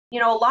A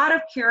lot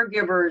of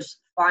caregivers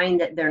find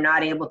that they're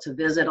not able to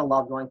visit a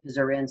loved one because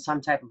they're in some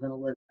type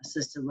of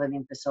assisted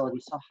living facility.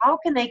 So, how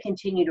can they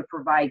continue to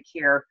provide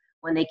care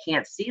when they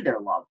can't see their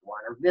loved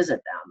one or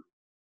visit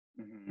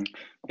them? Mhm.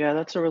 Yeah,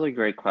 that's a really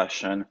great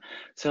question.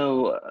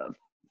 So,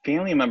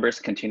 family members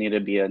continue to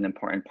be an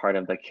important part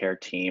of the care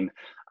team,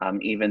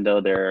 even though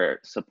they're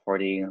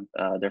supporting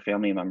their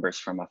family members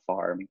from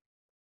afar.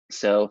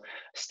 So,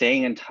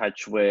 staying in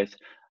touch with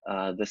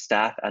the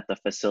staff at the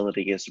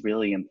facility is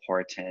really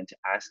important,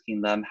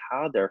 asking them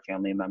how their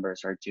family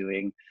members are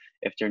doing,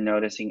 if they're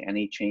noticing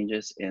any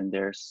changes in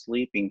their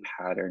sleeping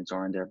patterns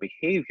or in their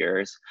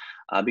behaviors,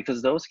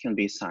 because those can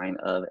be sign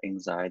of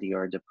anxiety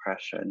or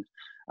depression.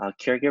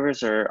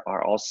 Caregivers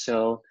are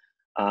also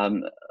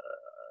um,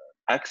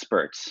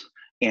 experts.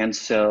 And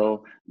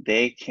so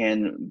they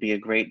can be a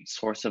great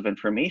source of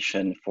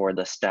information for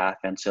the staff.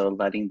 And so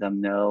letting them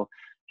know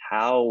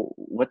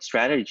what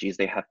strategies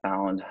they have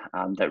found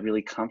that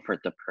really comfort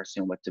the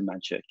person with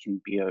dementia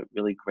can be a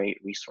really great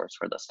resource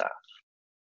for the staff.